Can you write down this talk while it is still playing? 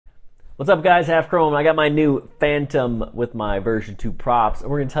What's up, guys? Half Chrome. I got my new Phantom with my version 2 props, and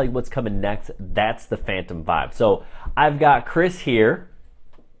we're going to tell you what's coming next. That's the Phantom 5. So I've got Chris here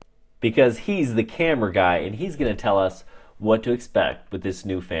because he's the camera guy, and he's going to tell us what to expect with this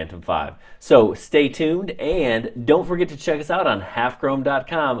new Phantom 5. So stay tuned, and don't forget to check us out on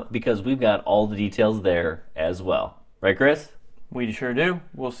halfchrome.com because we've got all the details there as well. Right, Chris? We sure do.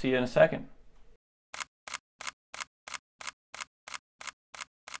 We'll see you in a second.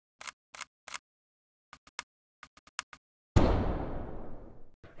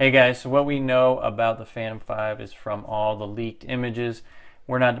 Hey guys, so what we know about the Phantom 5 is from all the leaked images.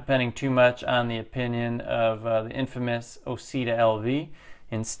 We're not depending too much on the opinion of the infamous Osita LV.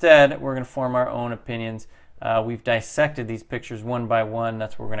 Instead, we're going to form our own opinions. We've dissected these pictures one by one.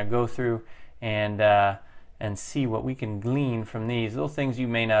 That's what we're going to go through and see what we can glean from these little things you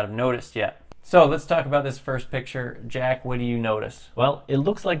may not have noticed yet. So let's talk about this first picture. Jack, what do you notice? Well, it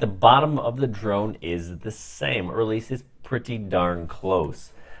looks like the bottom of the drone is the same, or at least it's pretty darn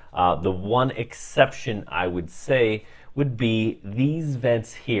close. The one exception I would say would be these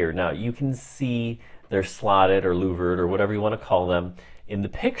vents here. Now you can see they're slotted or louvered or whatever you want to call them. In the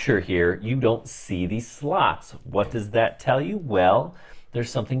picture here, you don't see these slots. What does that tell you? Well, there's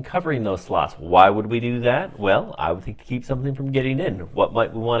something covering those slots. Why would we do that? Well, I would think to keep something from getting in. What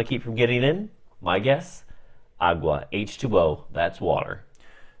might we want to keep from getting in? My guess, agua, H2O, that's water.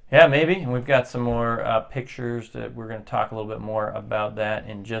 Yeah, maybe. And we've got some more pictures that we're going to talk a little bit more about that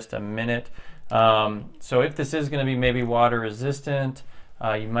in just a minute. So if this is going to be maybe water resistant,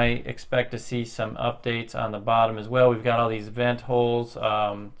 you might expect to see some updates on the bottom as well. We've got all these vent holes,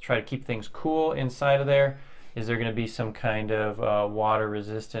 try to keep things cool inside of there. Is there going to be some kind of water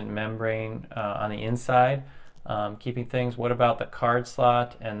resistant membrane on the inside keeping things? What about the card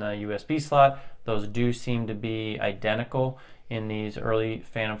slot and the USB slot? Those do seem to be identical in these early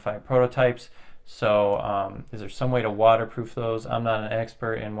Phantom 5 prototypes. So is there some way to waterproof those? I'm not an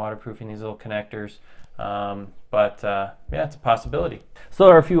expert in waterproofing these little connectors, but yeah, it's a possibility. So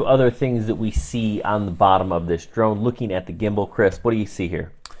there are a few other things that we see on the bottom of this drone. Looking at the gimbal, Chris, what do you see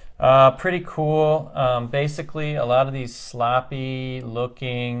here? Pretty cool. Basically, a lot of these sloppy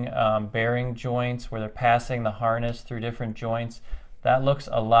looking bearing joints where they're passing the harness through different joints, that looks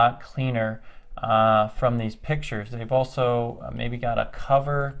a lot cleaner from these pictures. They've also maybe got a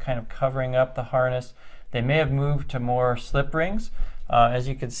cover kind of covering up the harness. They may have moved to more slip rings. As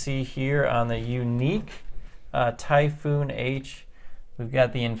you can see here on the unique Typhoon H, we've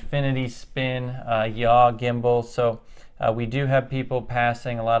got the infinity spin yaw gimbal. So we do have people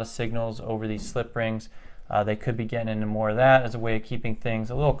passing a lot of signals over these slip rings. They could be getting into more of that as a way of keeping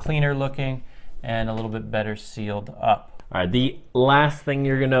things a little cleaner looking and a little bit better sealed up. All right, the last thing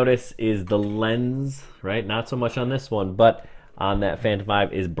you're going to notice is the lens, right? Not so much on this one, but on that Phantom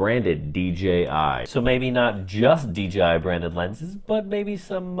 5 is branded DJI. So maybe not just DJI branded lenses, but maybe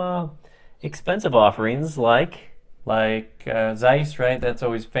some expensive offerings like Zeiss, right? That's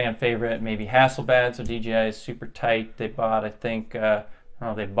always fan favorite. Maybe Hasselblad. So DJI is super tight. They bought, I think, I don't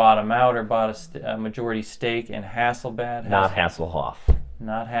know if they bought them out or bought a majority stake in Hasselblad. Not Hasselhof.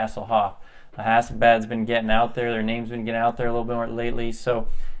 Not Hasselhof. Hasselblad's been getting out there. Their name's been getting out there a little bit more lately. So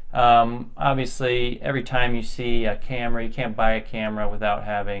obviously, every time you see a camera, you can't buy a camera without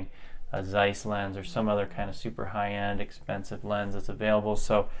having a Zeiss lens or some other kind of super high-end, expensive lens that's available.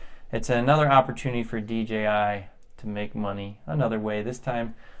 So it's another opportunity for DJI to make money another way, this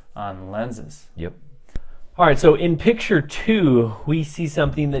time on lenses. Yep. All right, so in picture 2, we see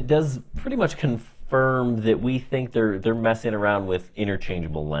something that does pretty much confirm that we think they're messing around with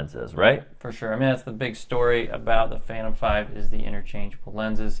interchangeable lenses, right? For sure. I mean, that's the big story about the Phantom 5 is the interchangeable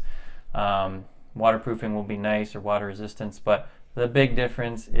lenses. Waterproofing will be nice, or water resistance, but the big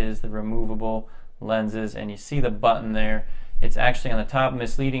difference is the removable lenses, and you see the button there. It's actually on the top,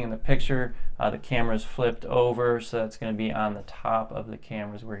 misleading in the picture. The camera's flipped over, so that's going to be on the top of the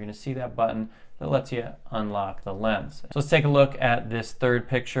cameras. We're going to see that button that lets you unlock the lens. So let's take a look at this third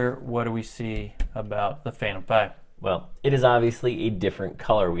picture. What do we see about the Phantom 5? Well, it is obviously a different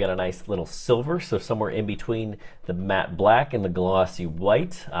color. We got a nice little silver, so somewhere in between the matte black and the glossy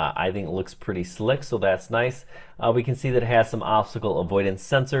white. I think it looks pretty slick, so that's nice. We can see that it has some obstacle avoidance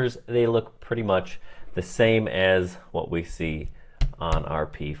sensors. They look pretty much the same as what we see on our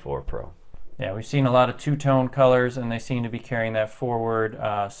P4 Pro. Yeah, we've seen a lot of two-tone colors, and they seem to be carrying that forward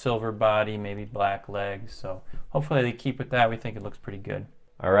silver body, maybe black legs. So hopefully they keep with that. We think it looks pretty good.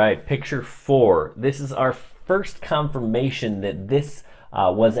 All right, picture 4. This is our first confirmation that this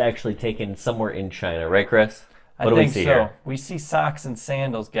was actually taken somewhere in China, right, Chris? What do we see here? We see socks and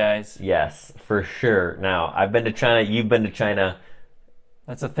sandals, guys. Yes, for sure. Now, I've been to China. You've been to China.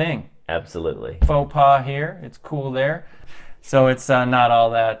 That's a thing. Absolutely. Faux pas here. It's cool there. So it's not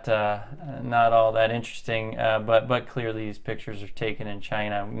all that interesting, but clearly these pictures are taken in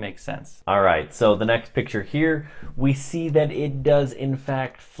China. Makes sense. All right, so the next picture here, we see that it does in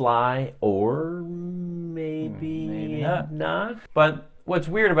fact fly, or maybe not. But what's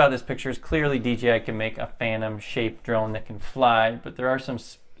weird about this picture is clearly DJI can make a phantom-shaped drone that can fly, but there are some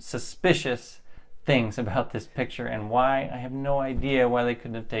suspicious things about this picture, and why, I have no idea why they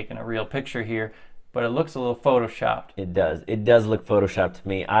couldn't have taken a real picture here. But it looks a little photoshopped. It does. It does look photoshopped to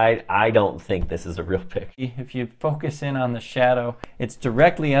me. I don't think this is a real picture. If you focus in on the shadow, it's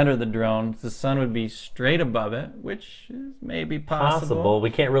directly under the drone. The sun would be straight above it, which is maybe possible. We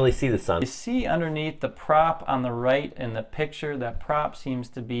can't really see the sun. You see underneath the prop on the right in the picture, that prop seems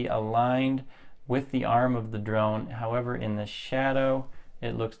to be aligned with the arm of the drone. However, in the shadow,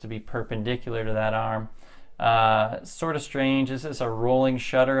 it looks to be perpendicular to that arm. Sort of strange. This is a rolling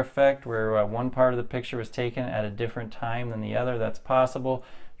shutter effect where one part of the picture was taken at a different time than the other. That's possible.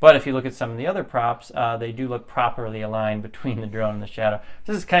 But if you look at some of the other props, they do look properly aligned between the drone and the shadow.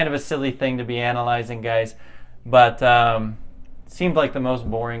 This is kind of a silly thing to be analyzing, guys, but seemed like the most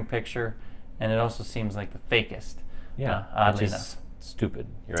boring picture, and it also seems like the fakest. Yeah, oddly which is stupid.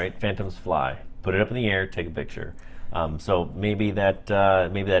 You're right. Phantoms fly. Put it up in the air. Take a picture. So maybe that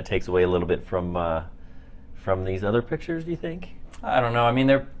takes away a little bit from these other pictures, do you think? I don't know. I mean,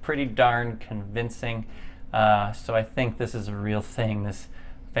 they're pretty darn convincing. So I think this is a real thing, this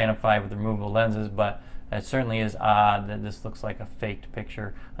Phantom 5 with removable lenses, but it certainly is odd that this looks like a faked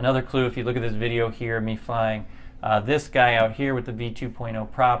picture. Another clue, if you look at this video here, me flying this guy out here with the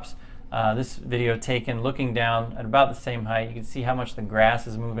V2.0 props, this video taken looking down at about the same height. You can see how much the grass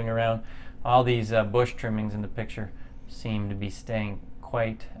is moving around. All these bush trimmings in the picture seem to be staying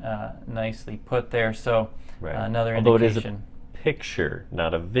quite nicely put there. So another indication. Although it is a picture,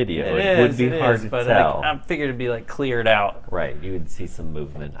 not a video, it would be hard to tell. I figured it'd be like cleared out. Right, you would see some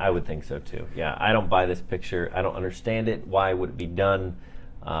movement. I would think so too. Yeah, I don't buy this picture. I don't understand it. Why would it be done?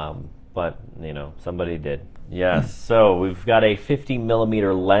 But you know, somebody did. Yes. So we've got a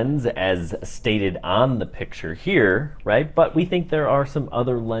 50mm lens as stated on the picture here, right? But we think there are some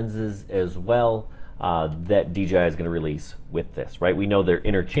other lenses as well that DJI is going to release with this, right? We know they're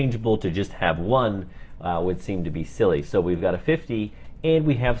interchangeable. To just have one would seem to be silly. So we've got a 50, and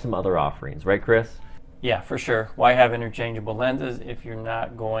we have some other offerings, right, Chris? Yeah, for sure. Why have interchangeable lenses if you're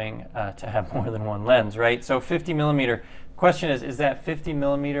not going to have more than one lens, right? So 50mm. Question is that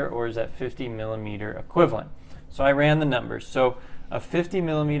 50mm or is that 50mm equivalent? So I ran the numbers. So a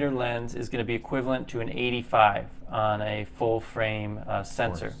 50mm lens is going to be equivalent to an 85 on a full frame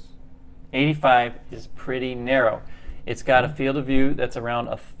sensor. 85 is pretty narrow. It's got a field of view that's around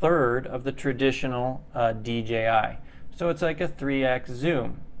a third of the traditional DJI. So it's like a 3x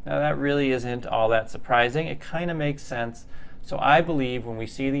zoom. Now that really isn't all that surprising. It kind of makes sense. So I believe when we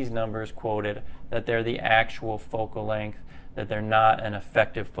see these numbers quoted that they're the actual focal length, that they're not an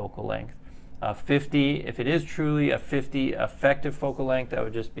effective focal length. 50, if it is truly a 50 effective focal length, that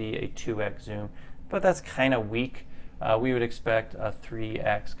would just be a 2x zoom. But that's kind of weak. We would expect a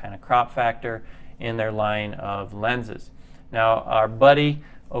 3x kind of crop factor in their line of lenses. Now our buddy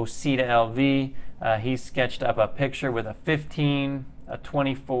Osita LV, he sketched up a picture with a 15, a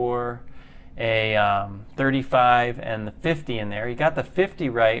 24, a 35, and the 50 in there. He got the 50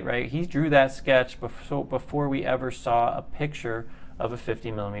 right? He drew that sketch before we ever saw a picture of a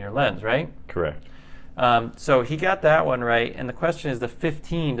 50mm lens, right? Correct. So he got that one right, and the question is the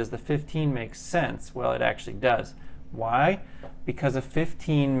 15, does the 15 make sense? Well, it actually does. Why? Because a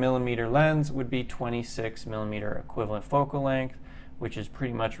 15mm lens would be 26mm equivalent focal length, which is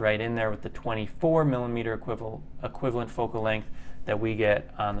pretty much right in there with the 24mm equivalent focal length that we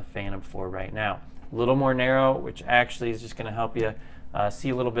get on the Phantom 4 right now. A little more narrow, which actually is just going to help you see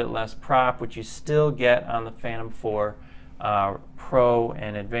a little bit less prop, which you still get on the Phantom 4 Pro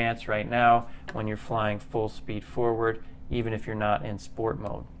and Advanced right now when you're flying full speed forward, even if you're not in sport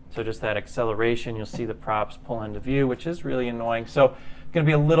mode. So just that acceleration, you'll see the props pull into view, which is really annoying. So going to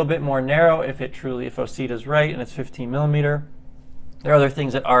be a little bit more narrow if Osita's right and it's 15mm. There are other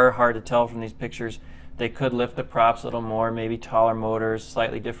things that are hard to tell from these pictures. They could lift the props a little more, maybe taller motors,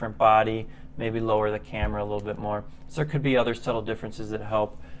 slightly different body, maybe lower the camera a little bit more. So there could be other subtle differences that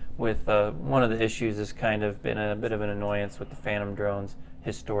help with one of the issues has kind of been a bit of an annoyance with the Phantom drones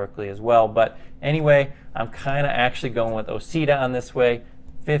historically as well. But anyway, I'm kind of actually going with Osita on this way,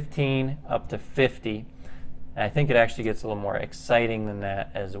 15 up to 50. And I think it actually gets a little more exciting than that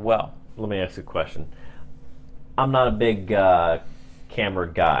as well. Let me ask you a question. I'm not a big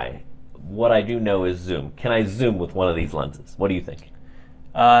camera guy. What I do know is zoom. Can I zoom with one of these lenses? What do you think?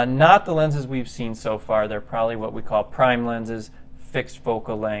 Not the lenses we've seen so far. They're probably what we call prime lenses, fixed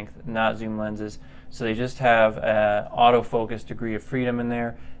focal length, not zoom lenses. So they just have autofocus degree of freedom in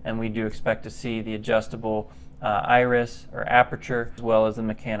there, and we do expect to see the adjustable iris or aperture, as well as the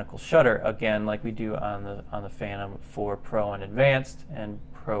mechanical shutter, again like we do on the Phantom for Pro and Advanced and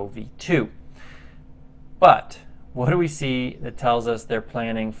Pro V2. But what do we see that tells us they're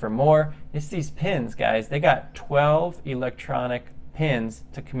planning for more? It's these pins, guys. They got 12 electronic pins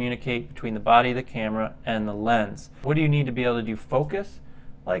to communicate between the body of the camera and the lens. What do you need to be able to do focus?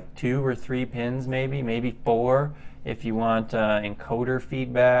 Like 2 or 3 pins, maybe 4 if you want encoder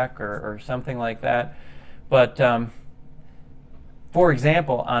feedback or something like that. But for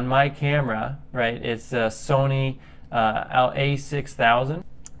example, on my camera, right, it's a Sony A6000.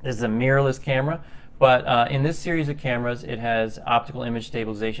 This is a mirrorless camera, but in this series of cameras, it has optical image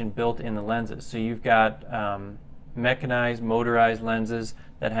stabilization built in the lenses. So you've got mechanized, motorized lenses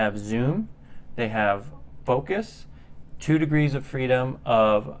that have zoom, they have focus, 2 degrees of freedom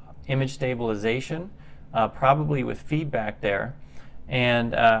of image stabilization, probably with feedback there.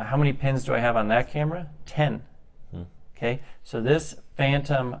 And how many pins do I have on that camera? 10. Okay, so this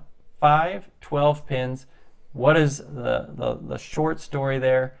Phantom 5, 12 pins. What is the short story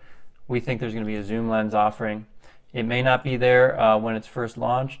there? We think there's going to be a zoom lens offering. It may not be there when it's first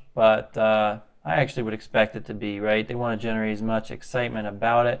launched, but I actually would expect it to be, right? They want to generate as much excitement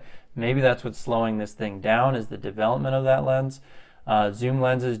about it. Maybe that's what's slowing this thing down, is the development of that lens. Zoom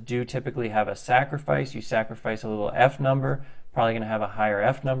lenses do typically have a sacrifice. You sacrifice a little F number, probably going to have a higher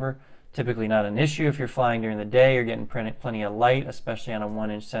F number. Typically not an issue if you're flying during the day. You're getting plenty of light, especially on a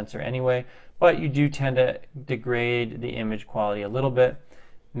 1-inch sensor anyway. But you do tend to degrade the image quality a little bit.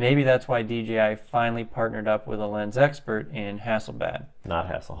 Maybe that's why DJI finally partnered up with a lens expert in Hasselblad. Not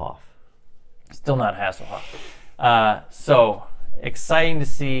Hasselhof. Still not Hasselhof. So exciting to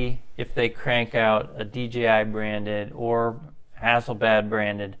see if they crank out a DJI branded or Hasselblad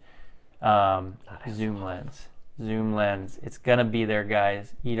branded zoom lens. Zoom lens. It's gonna be there,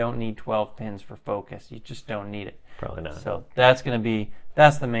 guys. You don't need 12 pins for focus. You just don't need it. Probably not. So that's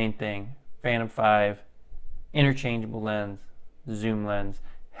the main thing. Phantom 5, interchangeable lens, zoom lens.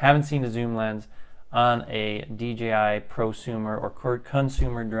 Haven't seen a zoom lens on a DJI prosumer or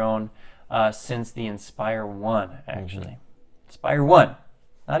consumer drone since the Inspire 1, actually. Inspire 1.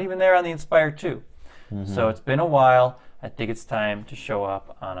 Not even there on the Inspire 2. So it's been a while. I think it's time to show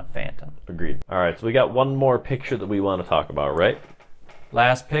up on a Phantom. Agreed. All right, so we got one more picture that we want to talk about, right?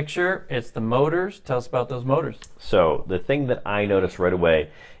 Last picture, it's the motors. Tell us about those motors. So the thing that I noticed right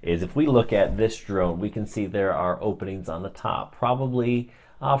away is if we look at this drone, we can see there are openings on the top, probably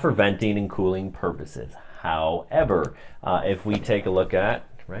for venting and cooling purposes. However, if we take a look at,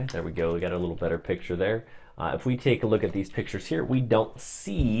 right, there we go, we got a little better picture there. If we take a look at these pictures here, we don't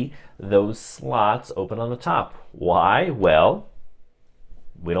see those slots open on the top. Why? Well,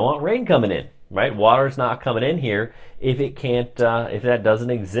 we don't want rain coming in, right? Water's not coming in here if it can't, if that doesn't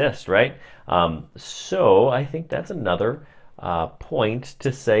exist, right? So I think that's another point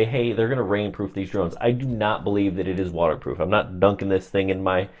to say, hey, they're going to rainproof these drones. I do not believe that it is waterproof. I'm not dunking this thing in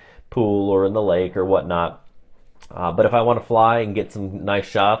my pool or in the lake or whatnot. But if I want to fly and get some nice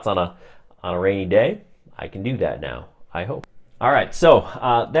shots on a rainy day, I can do that now, I hope. All right, so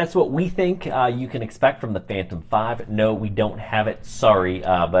that's what we think you can expect from the Phantom 5. No, we don't have it, sorry,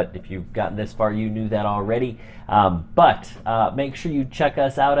 but if you've gotten this far, you knew that already. But make sure you check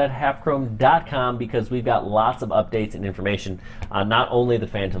us out at halfchrome.com because we've got lots of updates and information on not only the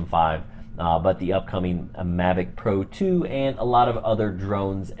Phantom 5, but the upcoming Mavic Pro 2 and a lot of other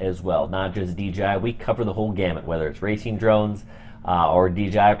drones as well. Not just DJI, we cover the whole gamut, whether it's racing drones or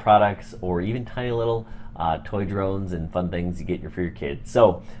DJI products or even tiny little toy drones and fun things you get for your kids.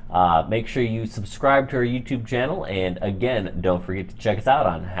 So make sure you subscribe to our YouTube channel, and again, don't forget to check us out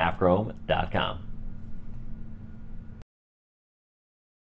on halfchrome.com.